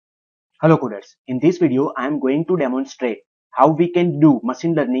Hello coders, in this video I am going to demonstrate how we can do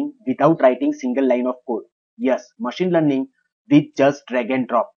machine learning without writing single line of code. Yes, machine learning with just drag and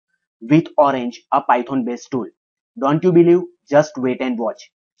drop with Orange, a Python based tool. Don't you believe? Just wait and watch.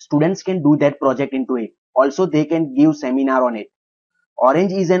 Students can do that project into it. Also they can give seminar on it.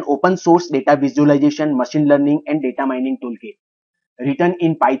 Orange is an open source data visualization, machine learning and data mining toolkit written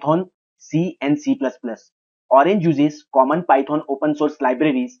in Python, C and C++. Orange uses common Python open source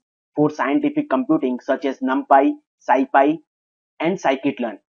libraries for scientific computing such as NumPy, SciPy, and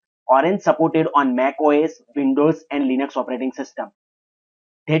scikit-learn. Orange supported on Mac OS, Windows, and Linux operating system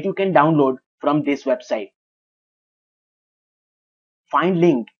that you can download from this website. Find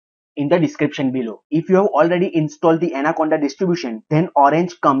link in the description below. If you have already installed the Anaconda distribution, then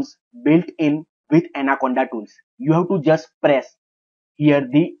Orange comes built in with Anaconda tools. You have to just press here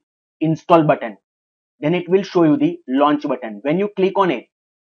the install button. Then it will show you the launch button. When you click on it,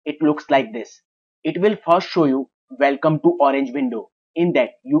 it looks like this. It will first show you welcome to Orange window. In that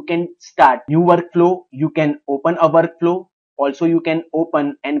you can start new workflow, you can open a workflow, also you can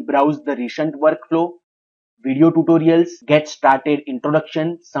open and browse the recent workflow, video tutorials, get started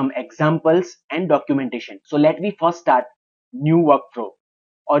introduction, some examples and documentation. So let me first start new workflow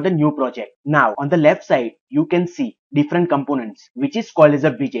or the new project. Now on the left side you can see different components which is called as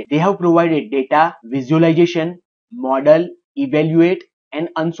a widget. They have provided data, visualization, model, evaluate and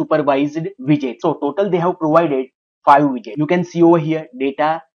unsupervised widget. So total they have provided 5 widgets. You can see over here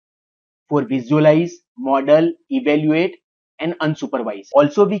data for visualize, model, evaluate and unsupervised.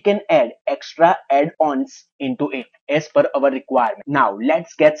 Also we can add extra add-ons into it as per our requirement. Now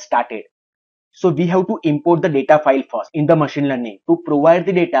let's get started. So we have to import the data file first in the machine learning to provide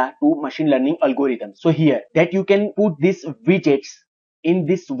the data to machine learning algorithms. So here that you can put these widgets in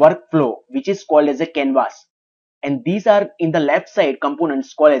this workflow which is called as a canvas, and these are in the left side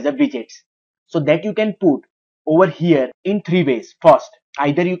components called as a widgets. So that you can put over here in 3 ways. First,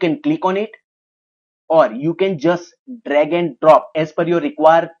 either you can click on it or you can just drag and drop as per your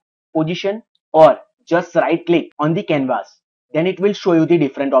required position, or just right click on the canvas. Then it will show you the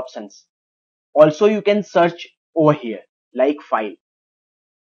different options. Also you can search over here like file,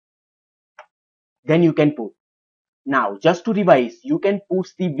 then you can put. Now just to revise, you can put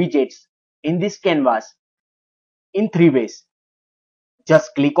the widgets in this canvas in 3 ways.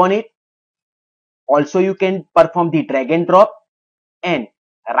 Just click on it. Also you can perform the drag and drop and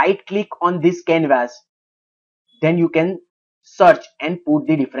right click on this canvas. Then you can search and put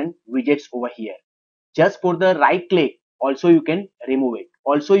the different widgets over here. Just for the right click, also you can remove it.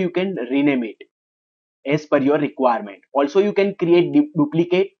 Also you can rename it as per your requirement. Also you can create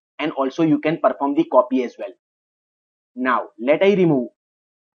duplicate and also you can perform the copy as well. Now let I remove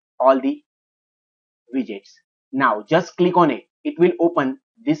all the widgets. Now just click on it. It will open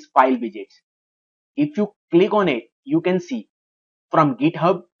this file widgets. If you click on it, you can see from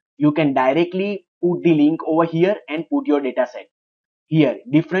GitHub, you can directly put the link over here and put your dataset. Here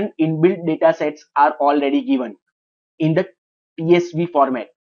different inbuilt datasets are already given in the TSV format,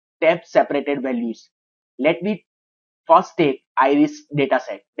 tab separated values. Let me first take iris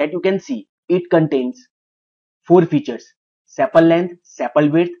dataset. That you can see it contains 4 features: sepal length,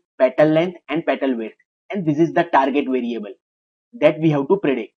 sepal width, petal length and petal width, and this is the target variable that we have to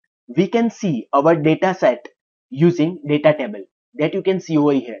predict. We can see our dataset using data table that you can see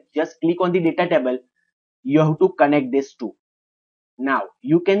over here. Just click on the data table. You have to connect this to. Now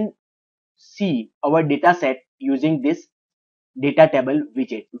you can see our dataset using this data table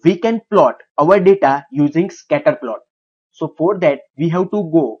widget. We can plot our data using scatter plot. So for that we have to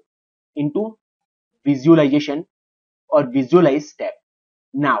go into visualization or visualize tab.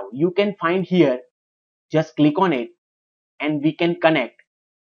 Now you can find here, just click on it and we can connect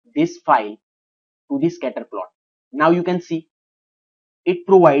this file to the scatter plot. Now you can see it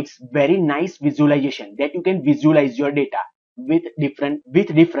provides very nice visualization that you can visualize your data with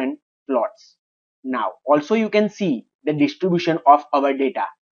different plots. Now also you can see the distribution of our data.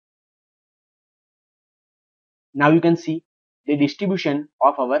 Now you can see the distribution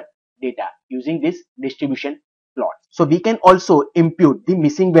of our data using this distribution plot. So we can also impute the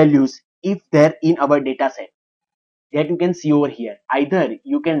missing values if they're in our data set, that you can see over here. Either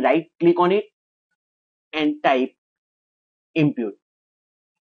you can right click on it and type impute.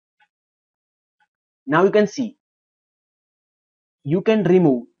 Now you can see you can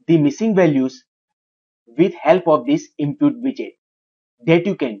remove the missing values with help of this impute widget, that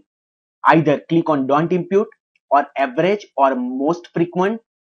you can either click on don't impute or average or most frequent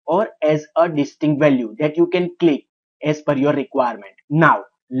or as a distinct value that you can click as per your requirement. Now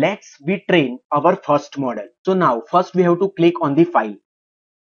let's we train our first model. So now first we have to click on the file.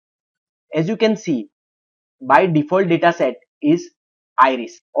 As you can see, by default dataset is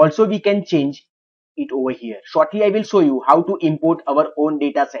iris. Also we can change it over here. Shortly I will show you how to import our own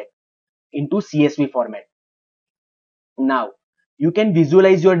dataset into CSV format. Now you can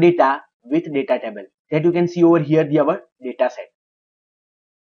visualize your data with data table. That you can see over here our dataset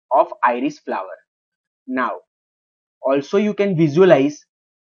of iris flower. Now also you can visualize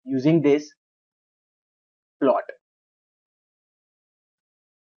using this plot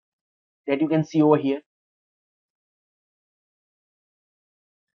that you can see over here.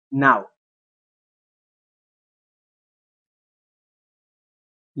 Now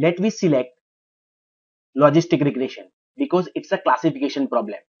let me select logistic regression because it's a classification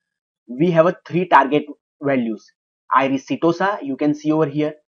problem. We have a three target values: iris setosa, you can see over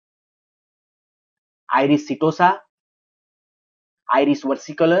here, iris setosa, iris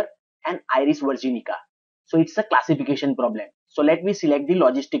versicolor, and iris virginica. So it's a classification problem. So let me select the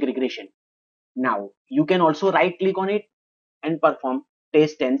logistic regression. Now you can also right click on it and perform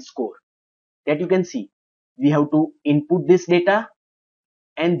test and score. That you can see we have to input this data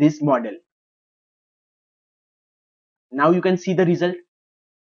and this model. Now you can see the result.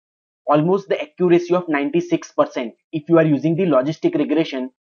 Almost the accuracy of 96% if you are using the logistic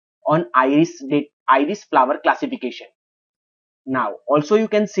regression on iris flower classification. Now also you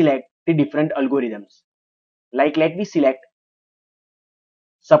can select the different algorithms. Like let me select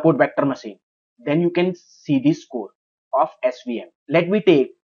support vector machine. Then you can see the score of SVM. Let me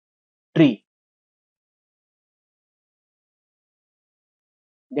take tree.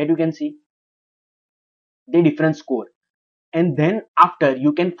 That you can see the different score. And then after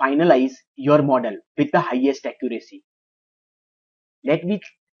you can finalize your model with the highest accuracy. Let me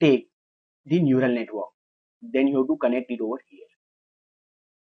take the neural network. Then you have to connect it over here.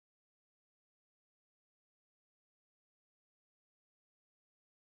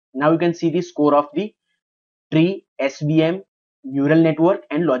 Now you can see the score of the tree, SVM, neural network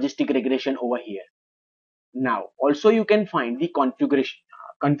and logistic regression over here. Now also you can find the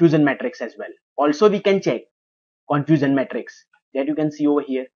confusion matrix as well. Also we can check confusion matrix that you can see over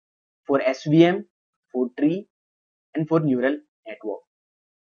here for SVM, for tree and for neural network.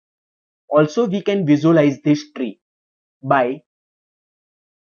 Also we can visualize this tree by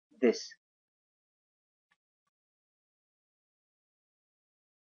this.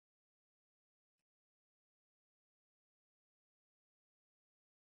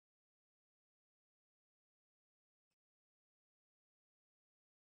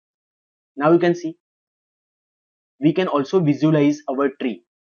 Now you can see we can also visualize our tree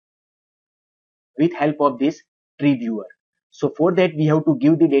with help of this tree viewer. So for that we have to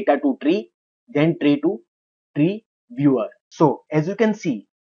give the data to tree, then tree to tree viewer. So as you can see,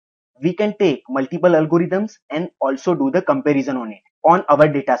 we can take multiple algorithms and also do the comparison on it on our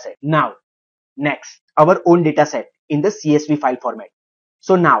dataset. Now next, our own dataset in the CSV file format.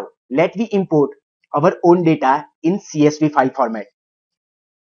 So now let me import our own data in CSV file format.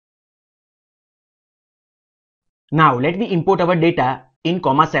 Now let me import our data in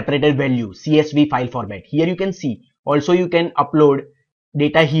comma separated value CSV file format. Here you can see also you can upload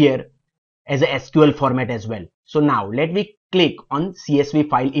data here as a SQL format as well. So now let me click on CSV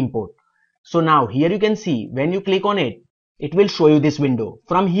file import. So now here you can see when you click on it, it will show you this window.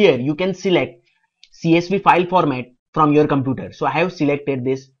 From here you can select CSV file format from your computer. So I have selected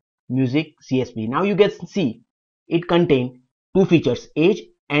this music CSV. Now you can see it contains two features, age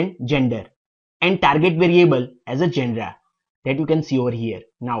and gender, and target variable as a genre that you can see over here.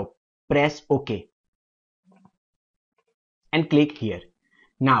 Now press OK and click here.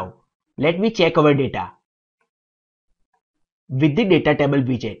 Now let me check our data with the data table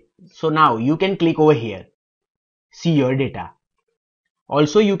widget. So now you can click over here, see your data.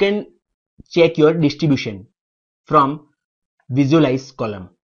 Also you can check your distribution from visualize column.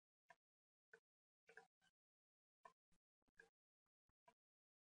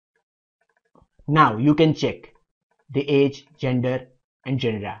 Now you can check the age, gender and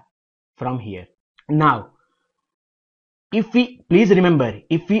genre from here. Now if we, please remember,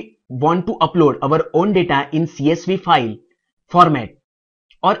 if we want to upload our own data in CSV file format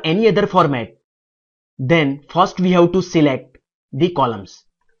or any other format, then first we have to select the columns.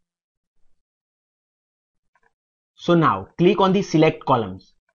 So now click on the select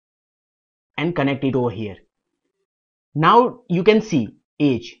columns and connect it over here. Now you can see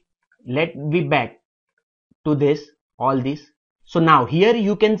age. Let me back to this, all this. So now here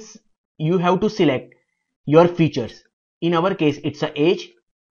you have to select your features. In our case it's a age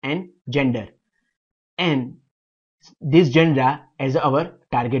and gender, and this genre as our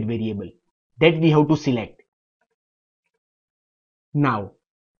target variable that we have to select. Now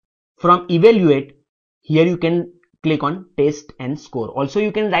From evaluate, here you can click on test and score. Also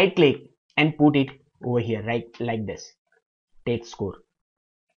you can right click and put it over here, right, like this, test score.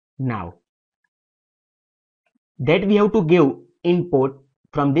 Now that we have to give input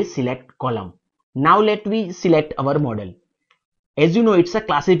from this select column. Now let me select our model. As you know, it's a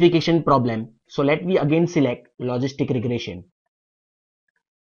classification problem, so let me again select logistic regression,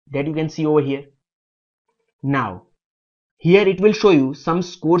 that you can see over here. Now here it will show you some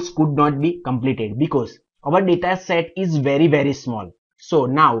scores could not be completed because our data set is very small. So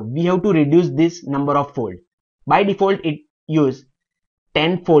now we have to reduce this number of fold. By default it use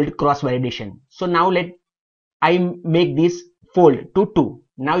 10-fold cross validation. So now let I make this fold to 2.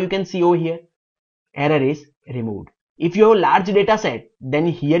 Now you can see over here error is removed. If you have a large data set, then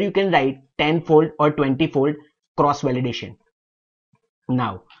here you can write 10-fold or 20-fold cross validation.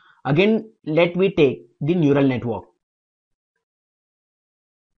 Now again let me take the neural network.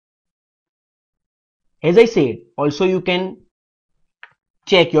 As I said, also you can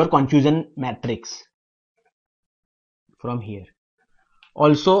check your confusion matrix from here.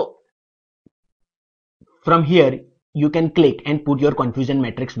 Also from here you can click and put your confusion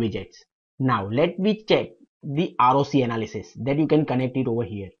matrix widgets. Now let me check the ROC analysis, that you can connect it over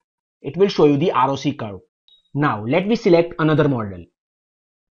here. It will show you the ROC curve. Now let me select another model,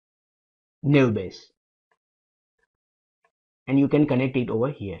 naive Bayes, and you can connect it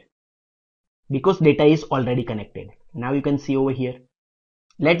over here because data is already connected. Now you can see over here.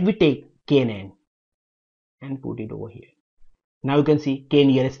 Let me take KNN and put it over here. Now you can see K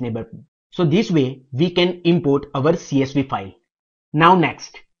nearest neighbor. So this way we can import our CSV file. Now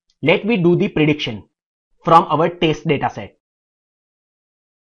next, let me do the prediction from our test dataset.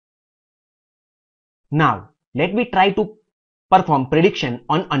 Now let me try to perform prediction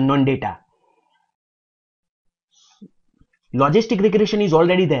on unknown data. Logistic regression is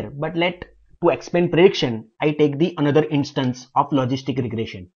already there, but to explain prediction, I take the another instance of logistic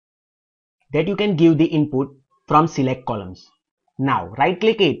regression, that you can give the input from select columns. Now right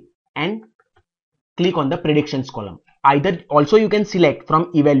click it and click on the predictions column. Either also you can select from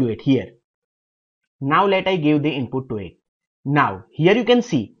evaluate here. Now let I give the input to it. Now here you can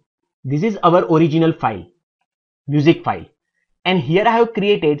see this is our original file, music file, and here I have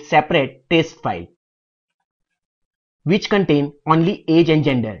created separate test file which contain only age and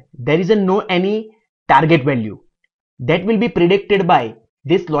gender. There is no any target value that will be predicted by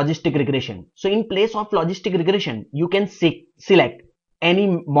this logistic regression. So in place of logistic regression, you can select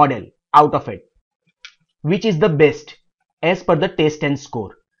any model out of it, which is the best as per the test and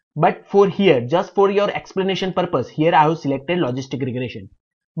score. But for here, just for your explanation purpose, here I have selected logistic regression.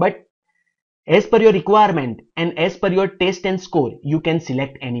 But as per your requirement and as per your test and score, you can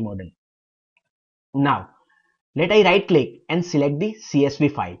select any model. Now let I right click and select the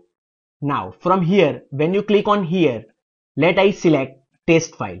CSV file. Now from here, when you click on here, let I select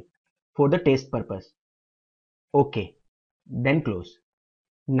test file for the test purpose. Okay, then close.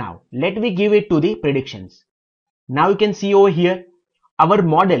 Now let me give it to the predictions. Now you can see over here our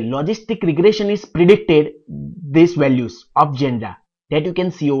model logistic regression is predicted these values of gender, that you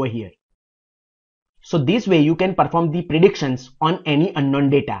can see over here. So this way you can perform the predictions on any unknown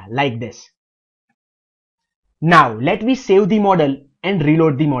data like this. Now let me save the model and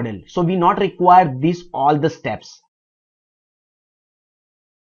reload the model. So we not require all the steps.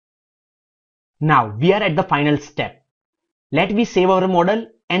 Now we are at the final step. Let me save our model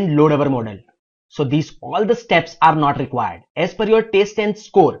and load our model. So all the steps are not required. As per your test and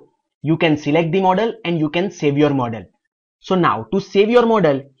score, you can select the model and you can save your model. So now to save your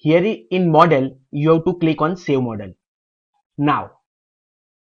model, here in model, you have to click on save model. Now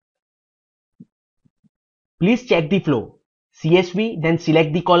please check the flow. CSV, then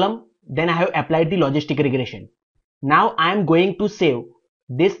select the column, then I have applied the logistic regression. Now I am going to save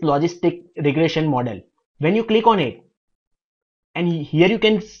this logistic regression model. When you click on it, and here you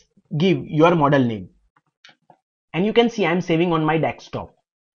can give your model name, and you can see I am saving on my desktop.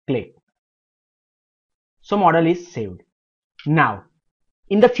 Click. So model is saved. Now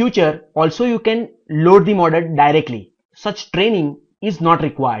in the future also you can load the model directly. Such training is not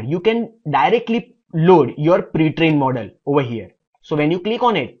required. You can directly load your pre-trained model over here. So when you click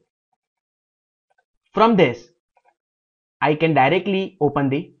on it, from this I can directly open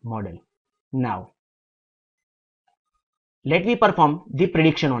the model. Now let me perform the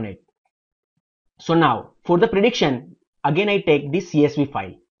prediction on it. So now for the prediction, again I take this CSV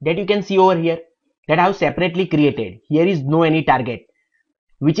file that you can see over here, that I have separately created. Here is no any target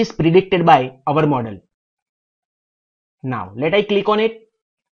which is predicted by our model. Now let I click on it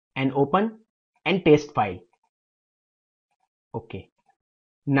and open and test file. Okay.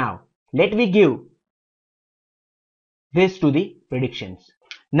 Now Let me give this to the predictions.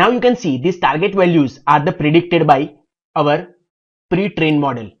 Now you can see these target values are the predicted by our pre-trained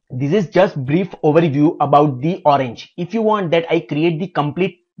model. This is just brief overview about the orange. If you want that I create the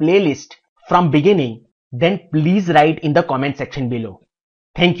complete playlist from beginning, then please write in the comment section below.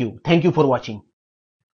 Thank you for watching.